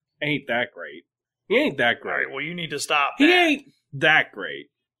Calibur ain't that great. He ain't that great. All right, well, you need to stop that. He ain't that great.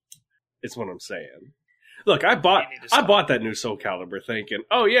 It's what I'm saying. Look, I bought that new Soul Calibur thinking,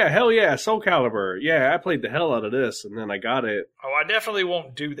 oh yeah, hell yeah, Soul Calibur. Yeah, I played the hell out of this, and then I got it. Oh, I definitely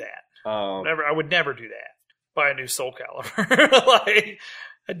won't do that. I would never do that. Buy a new Soul Calibur.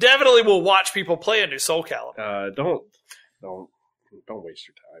 I definitely will watch people play a new Soul Calibur. Don't waste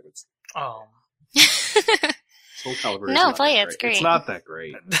your time. It's Soul Calibur. No, play it. It's great. It's not that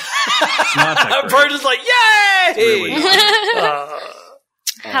great. It's not that great. Bird is like, yay! It's really not.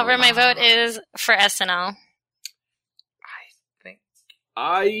 However, my vote is for SNL.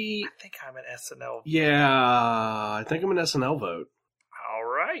 I think I'm an SNL. Yeah, I think I'm an SNL vote. All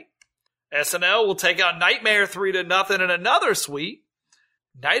right. SNL will take out Nightmare 3-0 in another sweep.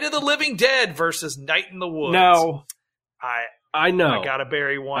 Night of the Living Dead versus Night in the Woods. No. I know. I gotta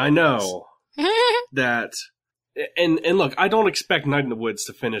bury one. I know. that. And look, I don't expect Night in the Woods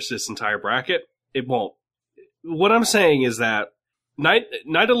to finish this entire bracket. It won't. What I'm saying is that Night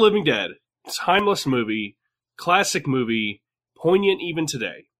of the Living Dead, timeless movie, classic movie, poignant even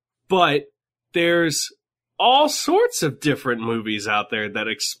today. But there's all sorts of different movies out there that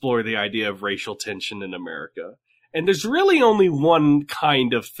explore the idea of racial tension in America. And there's really only one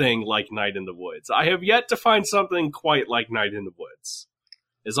kind of thing like Night in the Woods. I have yet to find something quite like Night in the Woods.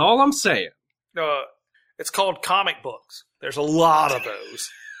 Is all I'm saying. It's called comic books. There's a lot of those.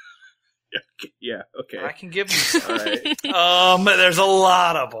 Yeah, okay. I can give you some. Right. There's a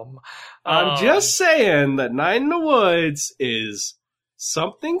lot of them. I'm just saying that Night in the Woods is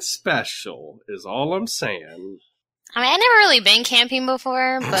something special, is all I'm saying. I mean, I've never really been camping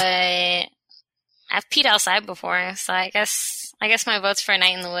before, but I've peed outside before, so I guess my vote's for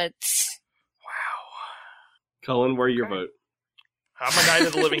Night in the Woods. Wow. Cullen, where's your vote? I'm a Night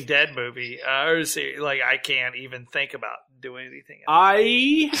of the Living Dead movie. I can't even think about doing anything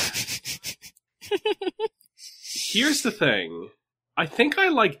else. Here's the thing. I think I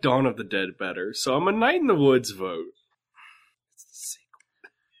like Dawn of the Dead better, so I'm a Night in the Woods vote. It's the sequel.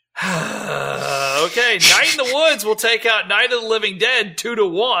 Okay, Night in the Woods will take out Night of the Living Dead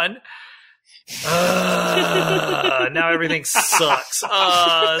 2-1. Now everything sucks.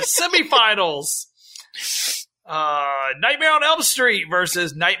 Semifinals. Nightmare on Elm Street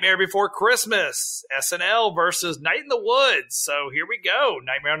versus Nightmare Before Christmas. SNL versus Night in the Woods. So here we go.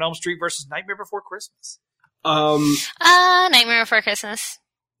 Nightmare on Elm Street versus Nightmare Before Christmas. Nightmare Before Christmas.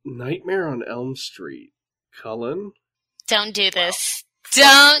 Nightmare on Elm Street. Cullen? Don't do this.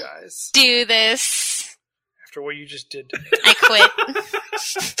 Wow. Don't do this. After what you just did to me. I quit.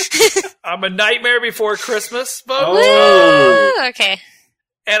 I'm a Nightmare Before Christmas vote. Oh, okay.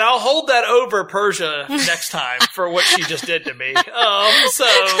 And I'll hold that over Persia next time for what she just did to me.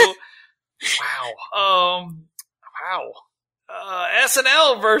 SNL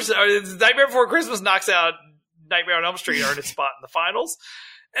versus Nightmare Before Christmas knocks out Nightmare on Elm Street earned its spot in the finals.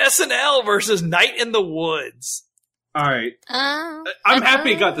 SNL versus Night in the Woods. All right. I'm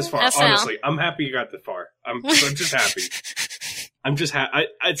happy you got this far. SNL. Honestly, I'm happy you got this far. I'm just happy. I'm just happy.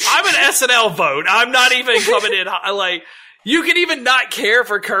 I'm an SNL vote. I'm not even coming in. Like, you can even not care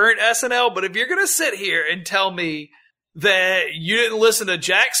for current SNL, but if you're going to sit here and tell me that you didn't listen to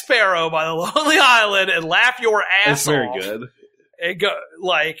Jack Sparrow by the Lonely Island and laugh your ass off. It's very good. And go,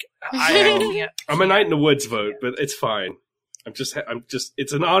 like, I can't. I'm a Night in the Woods vote, but it's fine. I'm just,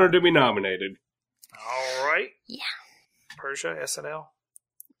 it's an honor to be nominated. All right. Yeah. Persia, SNL.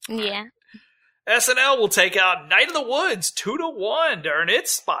 Yeah. SNL will take out Night in the Woods 2-1 to earn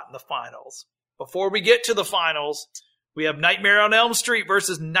its spot in the finals. Before we get to the finals, we have Nightmare on Elm Street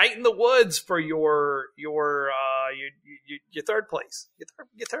versus Night in the Woods for your third place.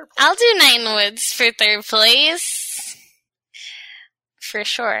 Your third place. I'll do Night in the Woods for third place. For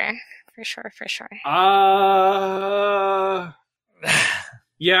sure.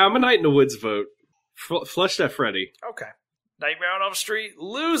 Yeah, I'm a Night in the Woods vote. Flush that Freddy. Okay. Nightmare on Elm Street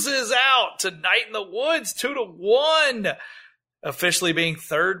loses out to Night in the Woods 2-1, officially being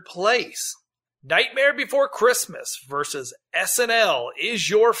third place. Nightmare Before Christmas versus SNL is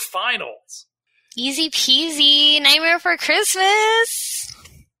your finals. Easy peasy. Nightmare Before Christmas.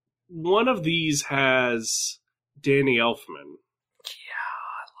 One of these has Danny Elfman.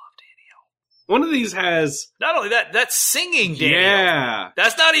 One of these has not only that's singing Danny Elfman.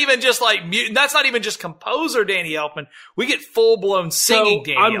 That's not even just like that's not even just composer Danny Elfman. We get full blown singing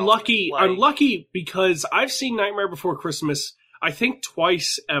Danny Elfman. I'm lucky because I've seen Nightmare Before Christmas I think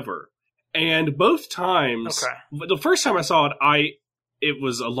twice ever, and both times. Okay. The first time I saw it, it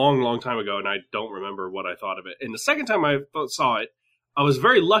was a long time ago, and I don't remember what I thought of it. And the second time I saw it, I was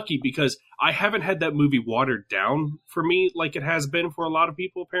very lucky because I haven't had that movie watered down for me like it has been for a lot of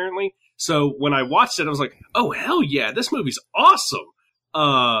people, apparently. So when I watched it, I was like, oh, hell yeah, this movie's awesome.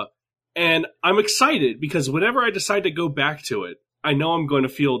 And I'm excited because whenever I decide to go back to it, I know I'm going to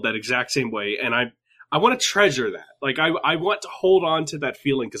feel that exact same way. And I want to treasure that. Like, I want to hold on to that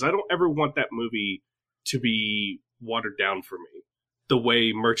feeling because I don't ever want that movie to be watered down for me the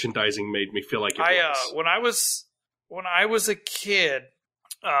way merchandising made me feel like it was. When I was a kid,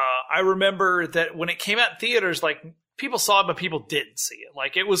 I remember that when it came out in theaters, like, people saw it, but people didn't see it.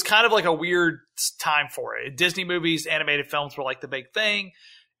 Like, it was kind of like a weird time for it. Disney movies, animated films were like the big thing.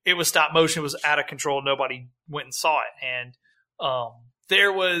 It was stop motion. It was out of control. Nobody went and saw it. And I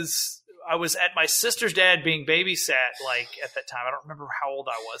was at my sister's dad being babysat, like, at that time. I don't remember how old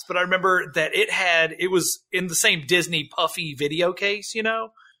I was, but I remember that it was in the same Disney puffy video case, you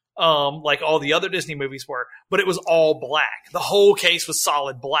know? Like all the other Disney movies were, but it was all black. The whole case was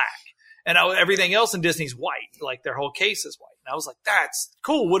solid black. And everything else in Disney's white. Like, their whole case is white. And I was like, that's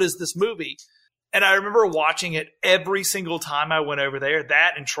cool. What is this movie? And I remember watching it every single time I went over there.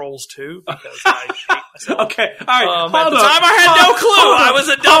 That and Trolls 2, because I hate myself. Okay, all right. At the time, I had no clue. I was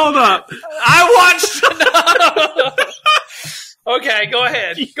a dumb. Hold up. I watched. Okay, go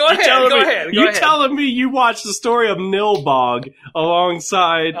ahead. Go ahead. You're telling me you watched the story of Nilbog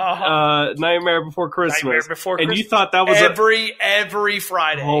alongside Nightmare Before Christmas. And you thought that was every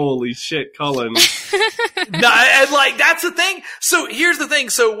Friday. Holy shit, Cullen. And like, that's the thing. So here's the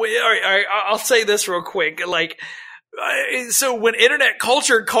thing. So all right, I'll say this real quick. Like, so when internet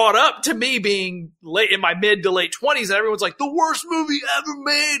culture caught up to me being late in my mid to late 20s and everyone's like, the worst movie ever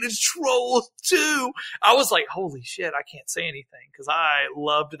made is Trolls 2. I was like, holy shit, I can't say anything because I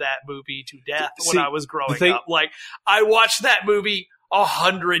loved that movie to death when I was growing up. Like, I watched that movie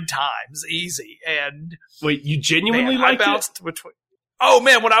 100 times easy. And wait, you genuinely liked it? Oh,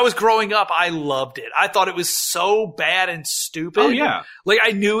 man, when I was growing up, I loved it. I thought it was so bad and stupid. Oh, yeah. Like, I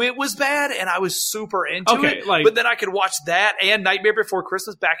knew it was bad, and I was super into it. Like, but then I could watch that and Nightmare Before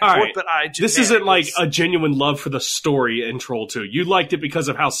Christmas back and forth, but I just... This isn't, like, a genuine love for the story in Troll 2. You liked it because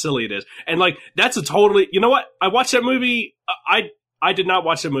of how silly it is. And, like, that's a totally... You know what? I watched that movie... I did not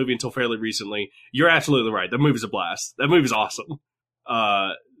watch that movie until fairly recently. You're absolutely right. That movie's a blast. That movie's awesome.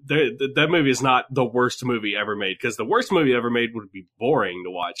 That movie is not the worst movie ever made, because the worst movie ever made would be boring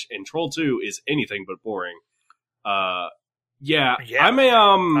to watch, and Troll 2 is anything but boring. I'm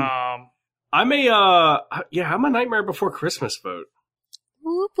a Nightmare Before Christmas vote.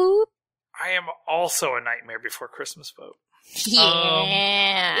 Whoop, whoop. I am also a Nightmare Before Christmas vote.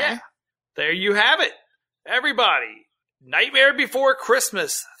 Yeah. There you have it. Everybody. Nightmare Before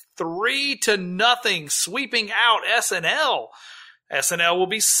Christmas, 3-0, sweeping out SNL. SNL will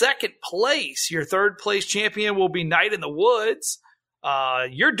be second place. Your third place champion will be Night in the Woods.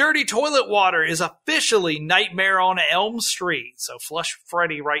 Your dirty toilet water is officially Nightmare on Elm Street. So flush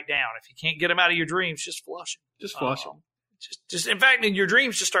Freddy right down. If you can't get him out of your dreams, just flush him. Just flush him. Just in fact, in your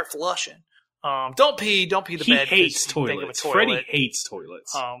dreams, just start flushing. Don't pee the bed. He hates toilets. Freddy hates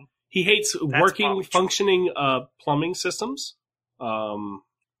toilets. He hates working, functioning plumbing systems.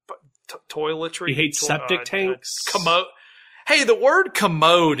 Toiletry. He hates septic tanks. Commode. Hey, the word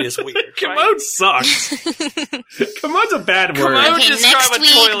commode is weird. Commode sucks. Commode's a bad word. Okay, next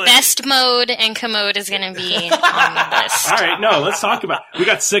week, best mode and commode is going to be on the list. All right, no, let's talk about it. We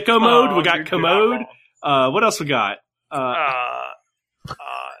got sicko mode. We got commode. What else we got?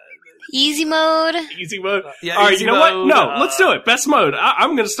 Easy mode. Easy mode. Yeah, all right, easy you know mode, what? No, let's do it. Best mode.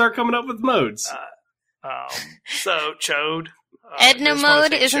 I'm going to start coming up with modes. So, Chode. Edna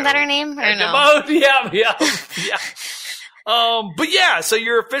mode, isn't that her name? Or Edna no? mode, yeah. But yeah, so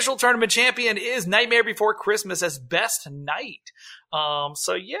your official tournament champion is Nightmare Before Christmas as best night.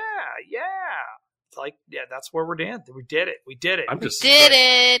 So yeah. Like, yeah, that's where we're doing. We did it. We did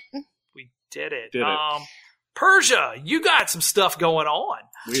it. Persia, you got some stuff going on.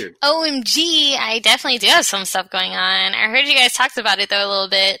 Weird. OMG, I definitely do have some stuff going on. I heard you guys talked about it, though, a little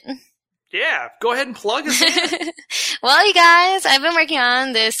bit. Yeah, go ahead and plug us in. Well, you guys, I've been working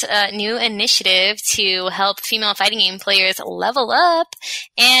on this new initiative to help female fighting game players level up,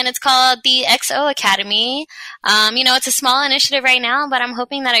 and it's called the XO Academy. It's a small initiative right now, but I'm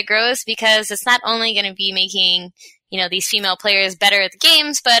hoping that it grows because it's not only going to be making these female players better at the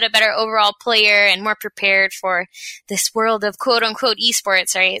games, but a better overall player and more prepared for this world of quote-unquote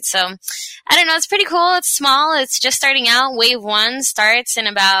esports, right? So, I don't know, it's pretty cool. It's small. It's just starting out. Wave 1 starts in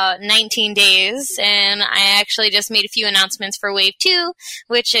about 19 days, and I actually just made a few announcements for Wave 2,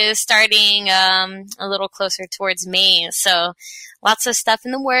 which is starting a little closer towards May. So, lots of stuff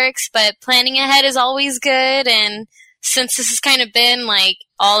in the works, but planning ahead is always good, and since this has kind of been like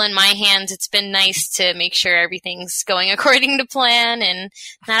all in my hands, it's been nice to make sure everything's going according to plan and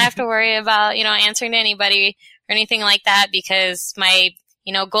not have to worry about, answering to anybody or anything like that, because my,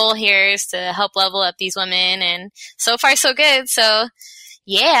 goal here is to help level up these women, and so far so good. So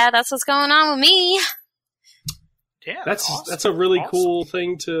yeah, that's what's going on with me. Yeah, that's a really cool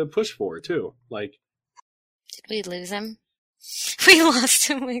thing to push for too. Like, did we lose him? We lost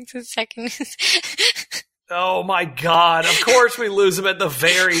him like the second. Oh my God, of course we lose him at the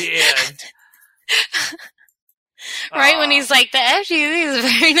very end. Right when he's like, the FGC is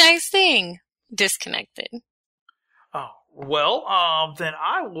a very nice thing. Disconnected. Oh, well, then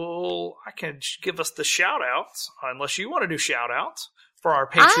I can give us the shout outs, unless you want to do shout outs for our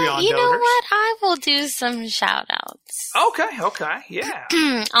Patreon donors. You know what? I will do some shout outs. Okay, yeah.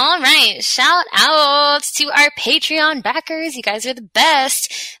 All right, shout outs to our Patreon backers. You guys are the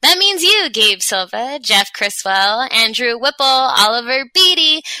best. That means you, Gabe Silva, Jeff Criswell, Andrew Whipple, Oliver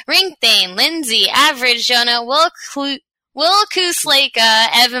Beatty, Ringthane, Lindsay, Average Jonah, Will Kusleka,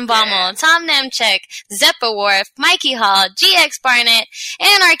 Evan Baumel, Tom Nemchek, Zeppa Wharf, Mikey Hall, GX Barnett,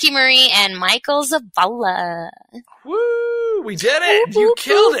 Anarchy Marie, and Michael Zavala. Woo! We did it! You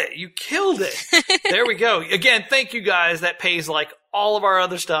killed it! There we go. Again, thank you guys. That pays like all of our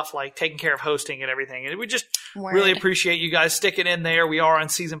other stuff, like taking care of hosting and everything. And we just really appreciate you guys sticking in there. We are on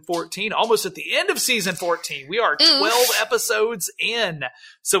season 14, almost at the end of season 14. We are 12 episodes in.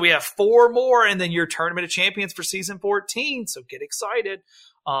 So we have 4 more, and then your Tournament of Champions for season 14. So get excited.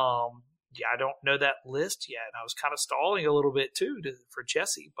 Yeah, I don't know that list yet. And I was kind of stalling a little bit too for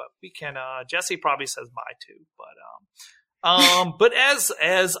Jesse, but we can, Jesse probably says bye too, but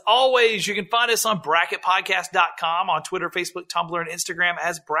as always, you can find us on bracketpodcast.com, on Twitter, Facebook, Tumblr, and Instagram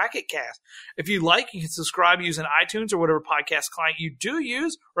as BracketCast. If you like, you can subscribe using iTunes or whatever podcast client you do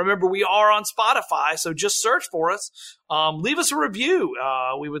use. Remember, we are on Spotify, so just search for us. Leave us a review.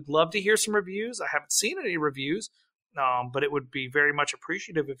 We would love to hear some reviews. I haven't seen any reviews. But it would be very much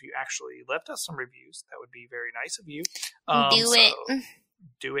appreciative if you actually left us some reviews. That would be very nice of you.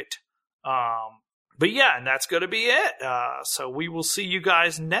 Do it. But yeah, and that's going to be it. So we will see you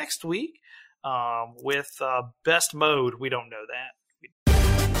guys next week with best mode. We don't know that.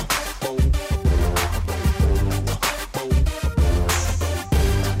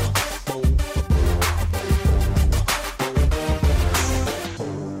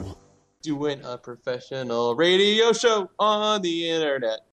 Doing a professional radio show on the internet.